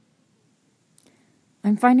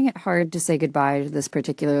I'm finding it hard to say goodbye to this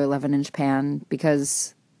particular 11-inch pan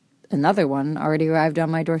because another one already arrived on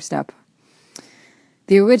my doorstep.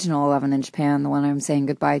 The original 11-inch pan, the one I'm saying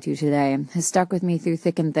goodbye to today, has stuck with me through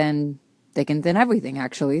thick and thin everything,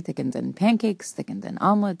 actually. Thick and thin pancakes, thick and thin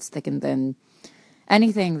omelets, thick and thin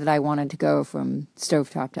anything that I wanted to go from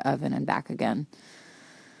stovetop to oven and back again.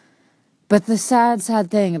 But the sad, sad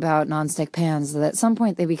thing about nonstick pans is that at some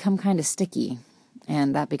point they become kind of sticky,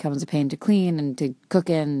 and that becomes a pain to clean and to cook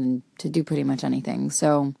in and to do pretty much anything.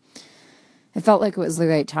 So it felt like it was the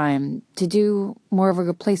right time to do more of a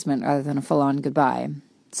replacement rather than a full-on goodbye.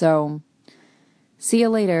 So see you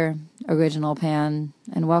later, original pan,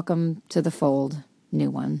 and welcome to the fold, new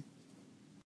one.